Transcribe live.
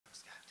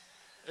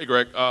Hey,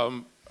 Greg.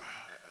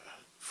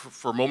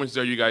 For moments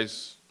there, you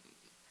guys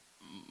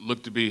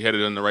looked to be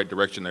headed in the right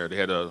direction there. They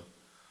had the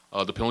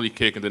penalty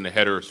kick and then the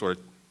header sort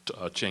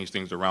of changed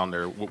things around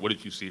there. What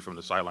did you see from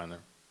the sideline there?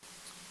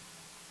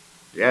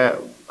 Yeah,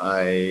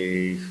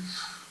 I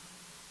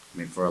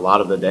mean, for a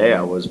lot of the day,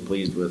 I was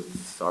pleased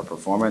with our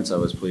performance. I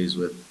was pleased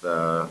with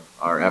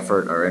our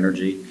effort, our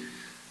energy.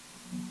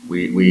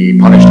 We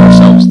punished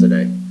ourselves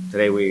today.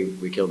 Today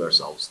we killed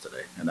ourselves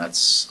today, and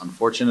that's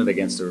unfortunate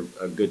against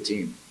a good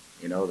team.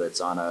 You know, that's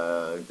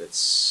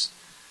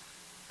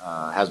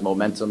has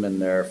momentum in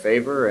their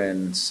favor,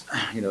 and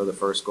you know, the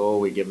first goal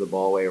we give the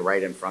ball away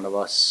right in front of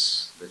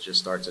us. That just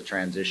starts a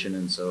transition,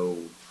 and so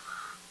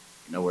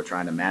you know, we're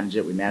trying to manage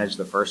it. We managed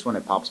the first one;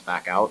 it pops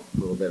back out, a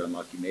little bit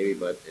unlucky maybe,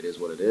 but it is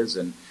what it is.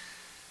 And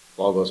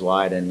ball goes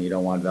wide, and you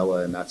don't want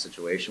Vela in that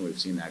situation. We've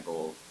seen that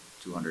goal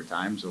 200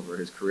 times over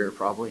his career,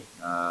 probably.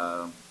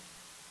 And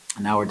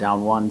now we're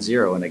down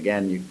 1-0, and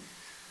again, you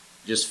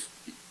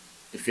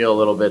feel a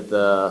little bit.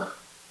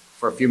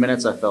 For a few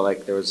minutes, I felt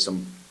like there was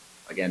some,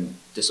 again,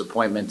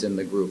 disappointment in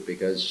the group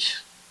because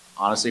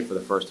honestly, for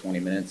the first 20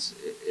 minutes,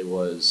 there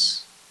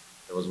was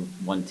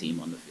one team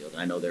on the field.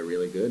 And I know they're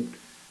really good,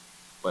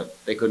 but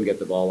they couldn't get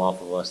the ball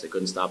off of us. They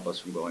couldn't stop us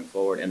from going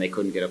forward, and they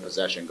couldn't get a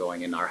possession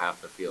going in our half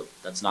of the field.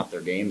 That's not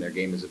their game. Their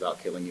game is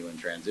about killing you in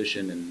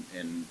transition,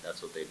 and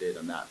that's what they did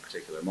on that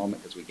particular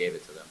moment because we gave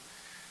it to them.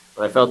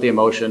 But I felt the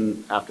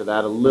emotion after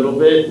that a little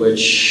bit,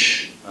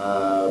 which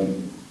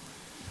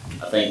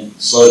I think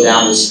slowed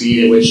down the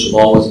speed at which the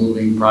ball was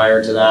moving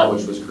prior to that,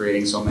 which was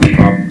creating so many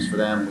problems for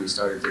them. We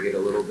started to get a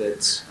little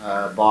bit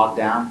bogged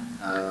down,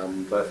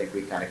 but I think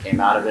we kind of came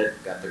out of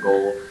it, got the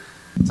goal.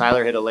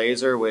 Tyler hit a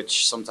laser,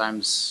 which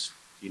sometimes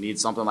you need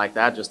something like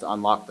that just to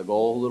unlock the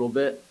goal a little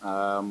bit.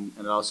 And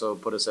it also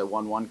put us at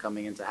 1-1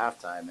 coming into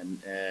halftime.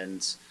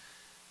 And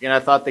again, I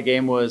thought the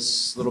game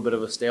was a little bit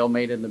of a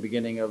stalemate in the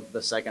beginning of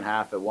the second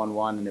half at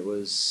 1-1, and it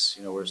was,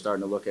 you know, we're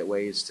starting to look at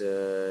ways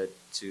to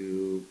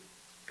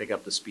pick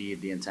up the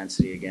speed, the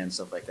intensity again,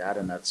 stuff like that.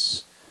 And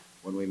that's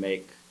when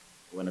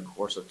in a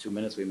course of 2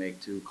 minutes, we make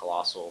two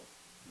colossal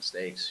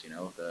mistakes. You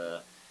know,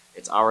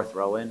 it's our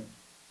throw-in,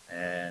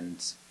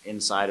 and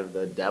inside of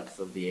the depth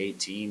of the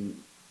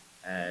 18,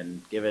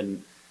 and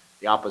given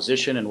the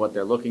opposition and what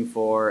they're looking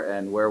for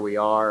and where we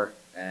are,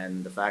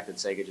 and the fact that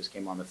Sega just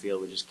came on the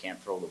field, we just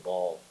can't throw the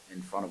ball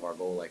in front of our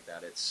goal like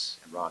that.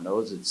 And Rod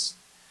knows it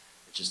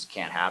just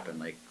can't happen.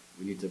 Like,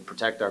 we need to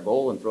protect our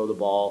goal and throw the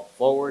ball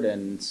forward,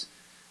 and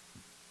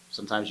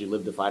sometimes you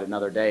live to fight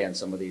another day on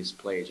some of these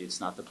plays. It's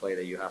not the play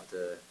that you have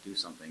to do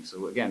something.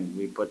 So again,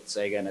 we put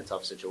Sega in a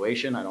tough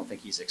situation. I don't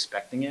think he's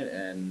expecting it,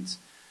 and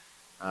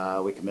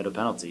we commit a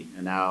penalty.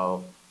 And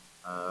now,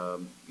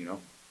 you know,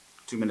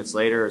 2 minutes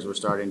later, as we're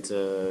starting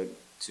to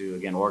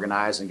again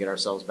organize and get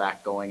ourselves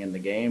back going in the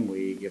game,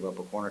 we give up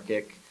a corner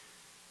kick,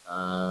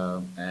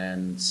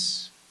 and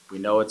we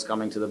know it's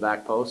coming to the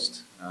back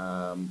post.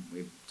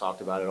 We've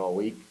talked about it all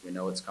week. We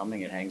know it's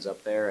coming. It hangs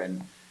up there,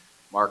 and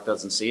Mark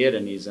doesn't see it,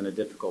 and he's in a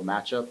difficult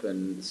matchup.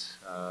 And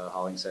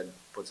Hollingshead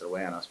puts it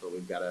away on us, but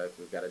we've got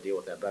to deal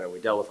with that better. We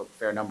dealt with a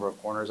fair number of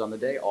corners on the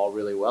day, all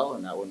really well,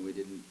 and that one we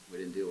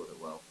didn't deal with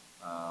it well.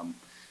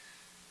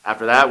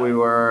 After that, we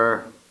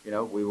were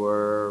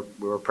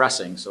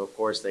pressing. So of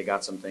course they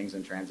got some things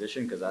in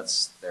transition because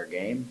that's their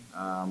game.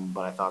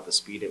 But I thought the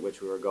speed at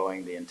which we were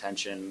going, the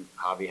intention.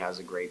 Javi has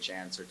a great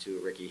chance or two.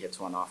 Ricky hits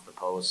one off the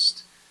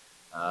post.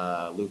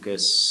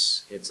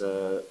 Lucas hits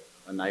a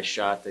nice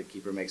shot. The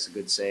keeper makes a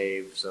good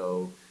save.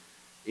 So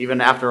even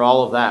after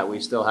all of that, we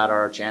still had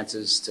our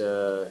chances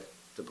to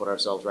put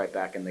ourselves right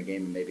back in the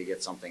game and maybe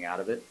get something out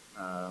of it.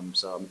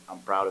 So I'm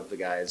proud of the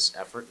guys'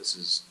 effort.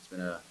 It's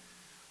been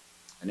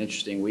an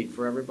interesting week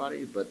for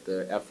everybody, but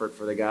the effort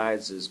for the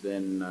guys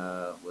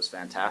was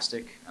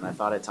fantastic, and I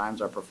thought at times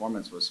our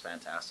performance was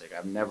fantastic.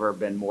 I've never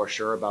been more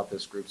sure about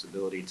this group's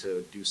ability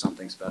to do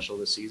something special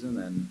this season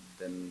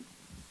than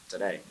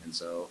today. And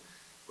so,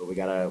 but we've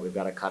got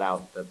to cut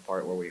out the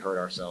part where we hurt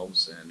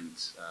ourselves and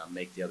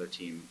make the other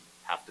team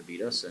have to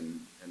beat us, and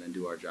then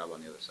do our job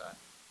on the other side.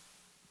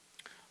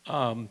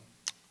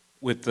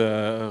 With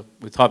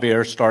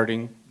Javier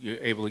starting, you're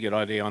able to get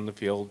Ade on the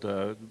field.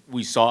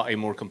 We saw a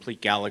more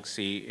complete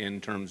Galaxy in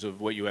terms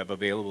of what you have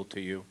available to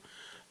you.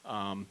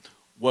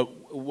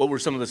 What were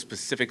some of the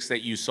specifics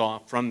that you saw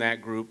from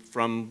that group,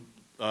 from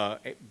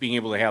being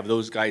able to have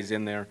those guys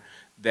in there,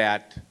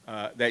 that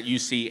you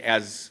see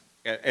as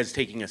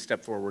taking a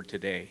step forward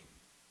today?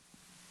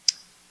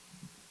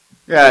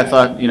 Yeah, I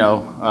thought, you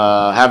know,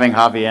 having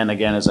Javi in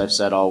again, as I've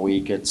said all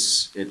week,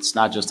 it's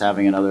not just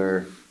having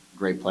another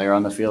great player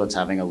on the field. It's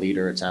having a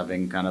leader. It's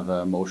having kind of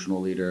an emotional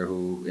leader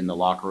who, in the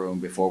locker room,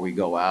 before we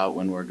go out,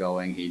 when we're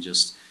going,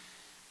 he's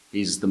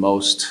the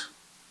most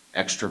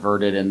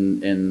extroverted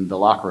in the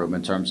locker room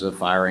in terms of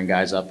firing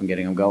guys up and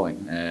getting them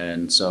going.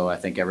 And so I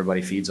think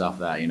everybody feeds off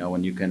that. You know,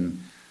 when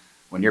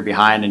you're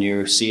behind and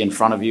you see in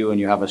front of you and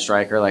you have a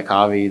striker like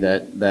Javi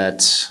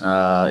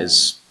that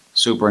is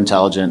super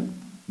intelligent,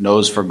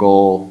 knows for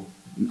goal,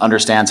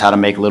 understands how to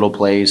make little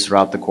plays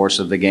throughout the course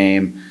of the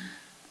game,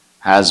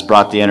 has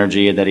brought the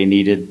energy that he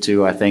needed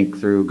to, I think,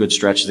 through good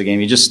stretches of the game.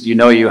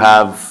 You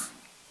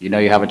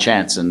have a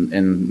chance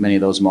in many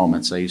of those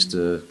moments. I used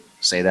to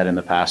say that in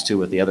the past too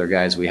with the other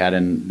guys we had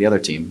in the other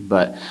team.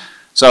 But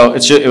so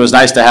it was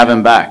nice to have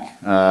him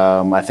back.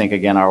 I think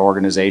again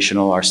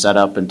our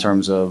setup in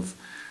terms of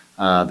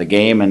the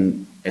game,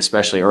 and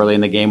especially early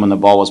in the game when the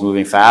ball was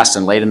moving fast,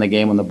 and late in the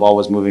game when the ball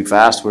was moving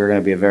fast, we were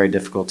going to be a very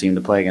difficult team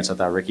to play against. I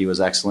thought Ricky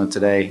was excellent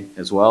today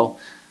as well.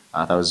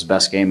 I thought it was his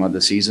best game of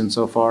the season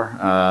so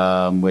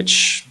far,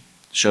 which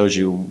shows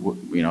you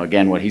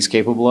again what he's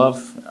capable of.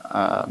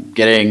 I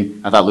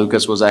thought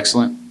Lucas was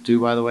excellent too,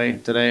 by the way,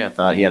 today. I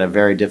thought he had a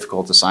very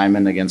difficult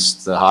assignment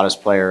against the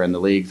hottest player in the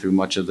league through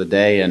much of the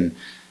day, and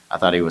I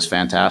thought he was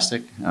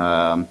fantastic.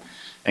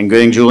 And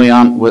getting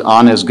Julian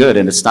on is good,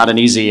 and it's not an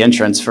easy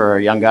entrance for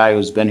a young guy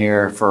who's been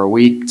here for a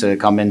week to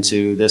come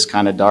into this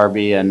kind of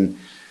derby and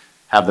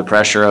have the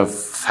pressure of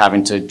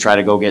having to try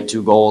to go get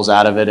 2 goals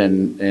out of it.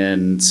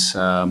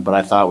 But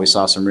I thought we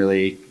saw some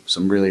really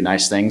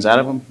nice things out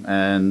of him,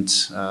 and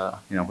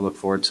we look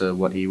forward to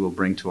what he will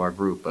bring to our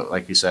group. But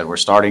like you said, we're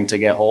starting to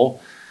get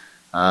whole.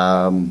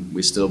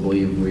 We still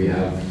believe we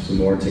have some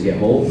more to get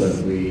whole, but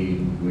we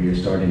are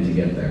starting to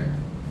get there.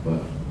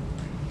 But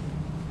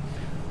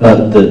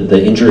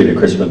the injury to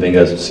Chris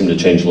Mavinga seemed to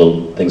change a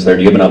little things there.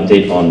 Do you have an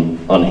update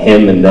on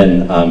him? And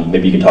then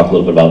maybe you can talk a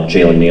little bit about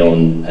Jalen Neal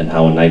and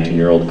how a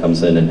 19-year-old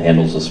comes in and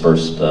handles his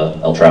first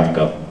El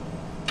Trafico.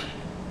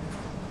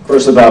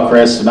 First about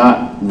Chris,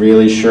 not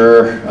really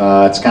sure.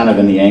 It's kind of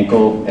in the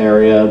ankle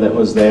area that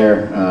was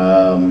there.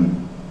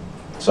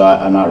 So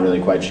I'm not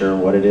really quite sure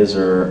what it is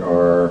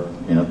or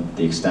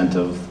the extent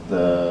of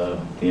the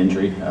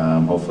injury.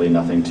 Hopefully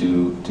nothing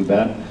too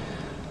bad.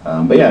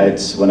 But yeah,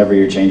 it's whenever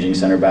you're changing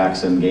center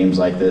backs in games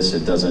like this,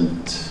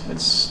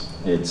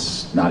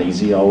 it's not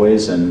easy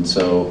always. And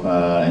so,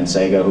 and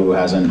Sega, who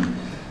hasn't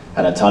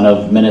had a ton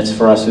of minutes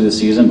for us through the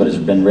season, but has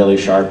been really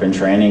sharp in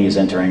training. He's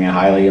entering a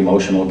highly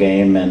emotional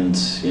game and,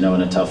 in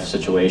a tough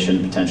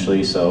situation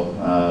potentially. So,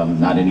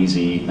 not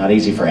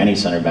easy for any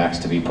center backs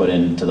to be put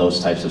into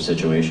those types of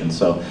situations.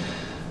 So,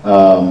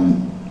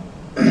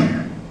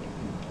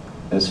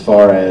 as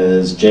far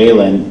as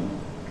Jalen,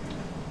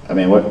 I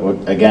mean,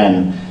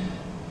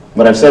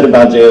 what I've said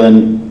about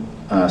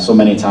Jalen so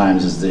many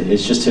times is that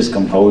it's just his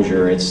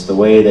composure. It's the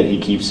way that he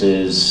keeps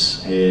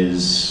his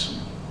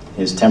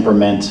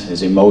temperament,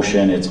 his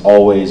emotion. It's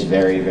always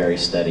very, very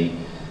steady.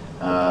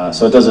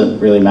 So it doesn't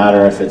really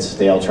matter if it's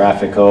the El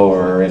Trafico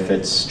or if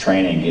it's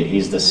training.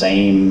 He's the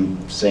same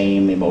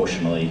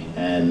emotionally.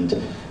 And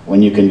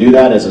when you can do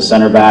that as a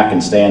center back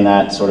and stay in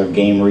that sort of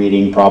game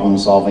reading, problem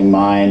solving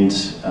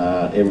mind,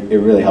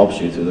 it really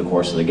helps you through the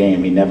course of the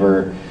game. He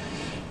never,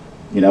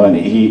 and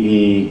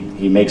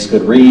he makes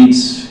good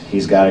reads.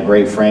 He's got a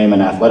great frame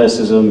and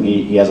athleticism.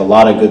 He has a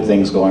lot of good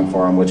things going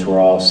for him, which we're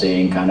all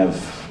seeing kind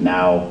of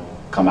now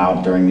come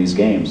out during these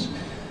games.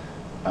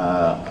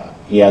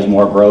 He has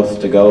more growth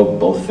to go,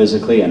 both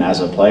physically and as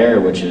a player,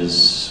 which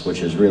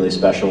is really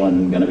special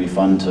and going to be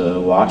fun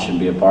to watch and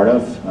be a part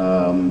of.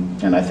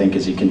 And I think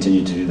as he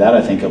continues to do that,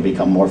 I think he'll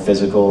become more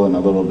physical and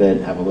have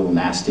a little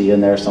nasty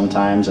in there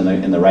sometimes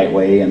in the right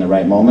way, in the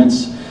right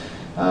moments,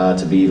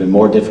 to be even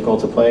more difficult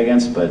to play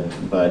against.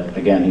 But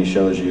again, he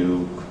shows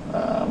you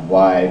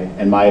why,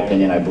 in my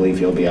opinion, I believe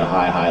he'll be a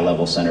high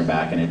level center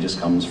back, and it just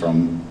comes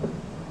from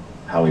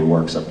how he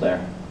works up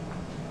there.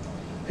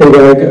 Hey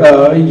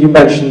Greg, you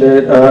mentioned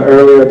it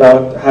earlier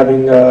about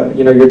having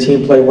your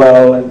team play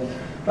well and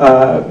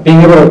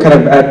being able to kind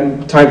of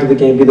add time to the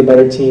game, be the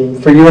better team.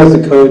 For you as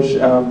a coach,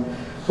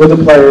 with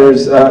the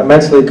players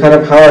mentally, kind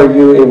of how are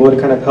you able to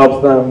kind of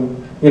help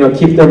them,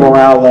 keep their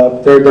morale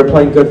up? They're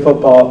playing good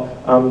football,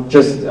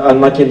 just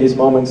unlucky in these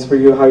moments. For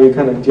you, how are you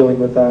kind of dealing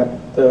with that,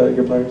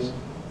 your players?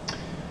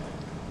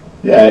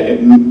 Yeah,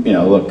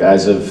 look,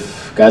 guys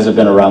have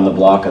been around the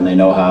block and they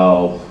know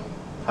how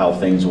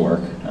things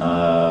work.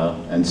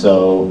 And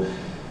so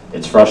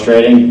it's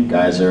frustrating.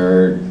 Guys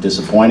are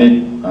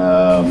disappointed.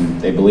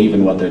 They believe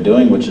in what they're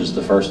doing, which is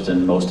the first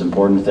and most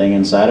important thing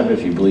inside of it.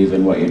 If you believe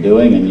in what you're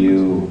doing and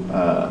you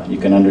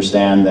can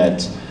understand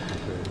that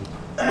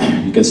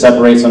you can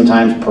separate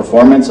sometimes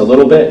performance a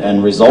little bit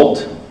and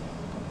result.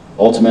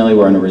 Ultimately,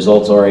 we're in a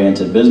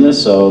results-oriented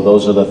business, so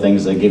those are the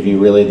things that give you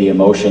really the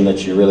emotion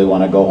that you really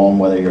want to go home,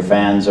 whether you're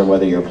fans or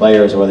whether you're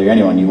players or whether you're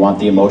anyone. You want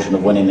the emotion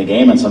of winning the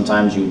game, and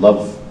sometimes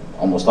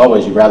almost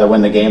always, you'd rather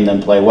win the game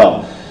than play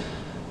well.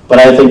 But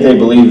I think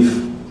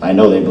I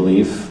know they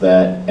believe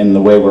that in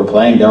the way we're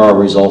playing, there are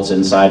results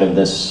inside of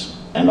this,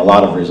 and a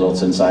lot of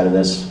results inside of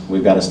this.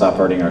 We've got to stop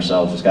hurting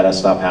ourselves. We've got to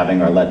stop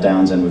having our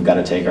letdowns, and we've got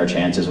to take our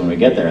chances when we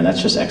get there. And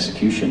that's just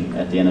execution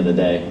at the end of the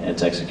day.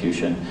 It's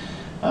execution.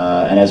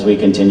 And as we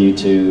continue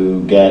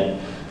to get,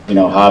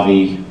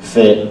 Javi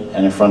fit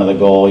and in front of the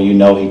goal,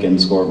 he can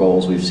score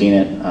goals. We've seen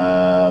it.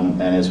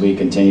 And as we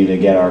continue to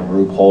get our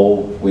group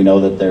whole, we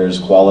know that there's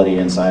quality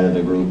inside of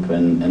the group,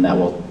 and that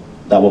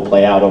will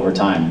play out over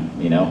time.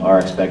 Our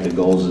expected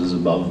goals is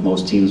above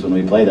most teams when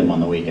we play them on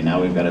the week, and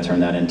now we've got to turn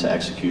that into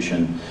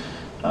execution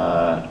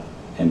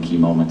in key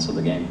moments of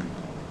the game.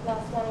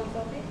 Last one,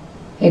 Sophie.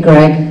 Hey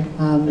Greg,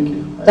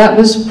 that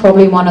was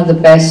probably one of the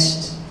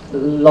best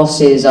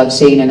losses I've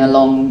seen in a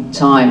long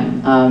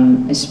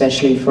time,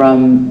 especially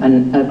from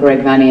a Greg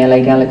Vanney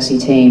LA Galaxy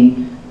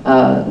team.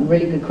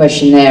 Really good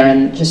question there,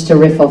 and just to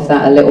riff off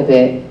that a little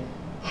bit,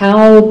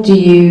 how do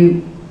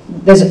you,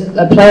 there's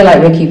a player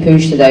like Ricky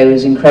Puig today who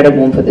was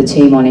incredible and put the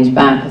team on his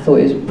back. I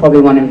thought it was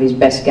probably one of his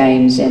best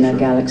games in a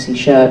Galaxy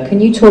shirt. Can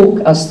you talk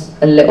to us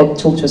a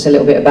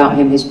little bit about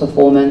him, his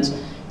performance?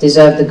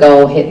 Deserved the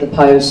goal, hit the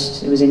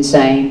post, it was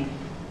insane.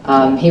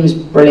 He was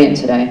brilliant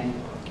today.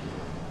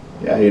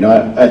 Yeah, you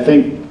know, I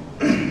think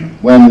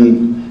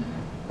when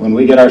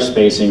we get our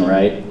spacing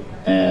right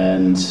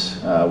and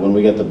when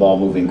we get the ball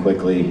moving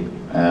quickly,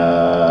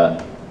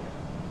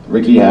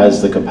 Ricky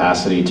has the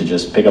capacity to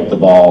just pick up the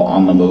ball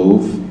on the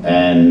move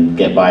and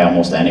get by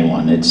almost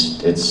anyone.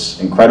 It's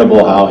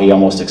incredible how he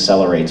almost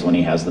accelerates when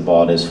he has the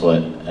ball at his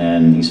foot,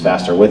 and he's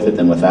faster with it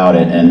than without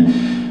it.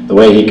 And the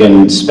way he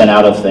can spin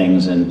out of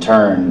things and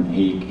turn,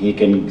 he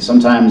can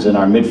sometimes in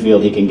our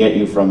midfield he can get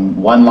you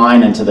from one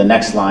line into the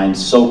next line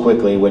so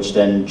quickly, which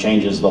then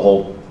changes the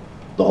whole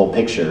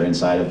picture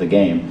inside of the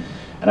game.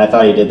 And I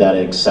thought he did that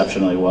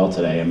exceptionally well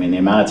today. I mean, the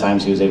amount of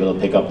times he was able to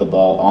pick up the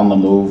ball on the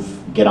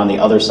move, get on the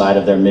other side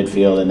of their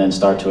midfield, and then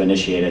start to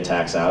initiate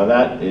attacks out of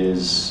that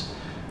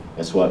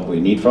it's what we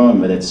need from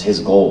him, but it's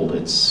his gold.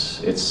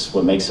 It's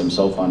what makes him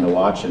so fun to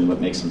watch, and what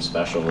makes him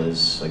special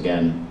is,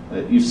 again,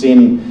 you've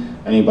seen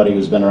anybody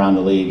who's been around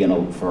the league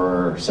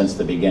since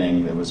the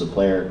beginning. There was a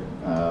player,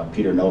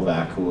 Peter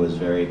Novak, who was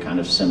very kind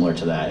of similar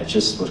to that. It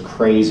just was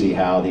crazy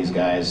how these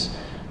guys,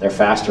 they're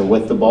faster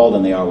with the ball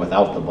than they are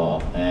without the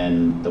ball.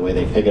 And the way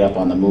they pick it up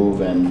on the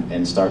move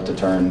and start to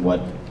turn what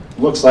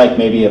looks like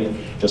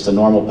maybe just a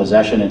normal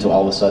possession into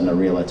all of a sudden a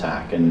real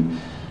attack. And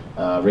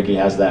Ricky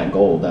has that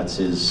goal. That's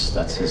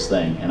his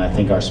thing. And I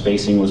think our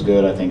spacing was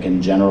good. I think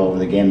in general over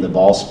the game the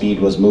ball speed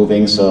was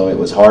moving, so it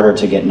was harder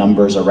to get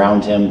numbers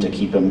around him to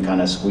keep him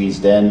kind of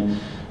squeezed in.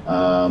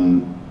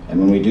 And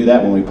when we do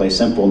that, when we play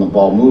simple and the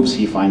ball moves,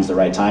 he finds the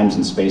right times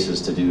and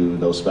spaces to do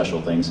those special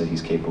things that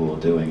he's capable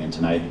of doing. And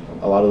tonight,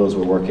 a lot of those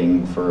were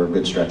working for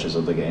good stretches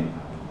of the game.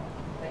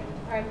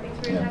 All right,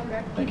 thanks for your time,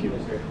 Greg. Thank you.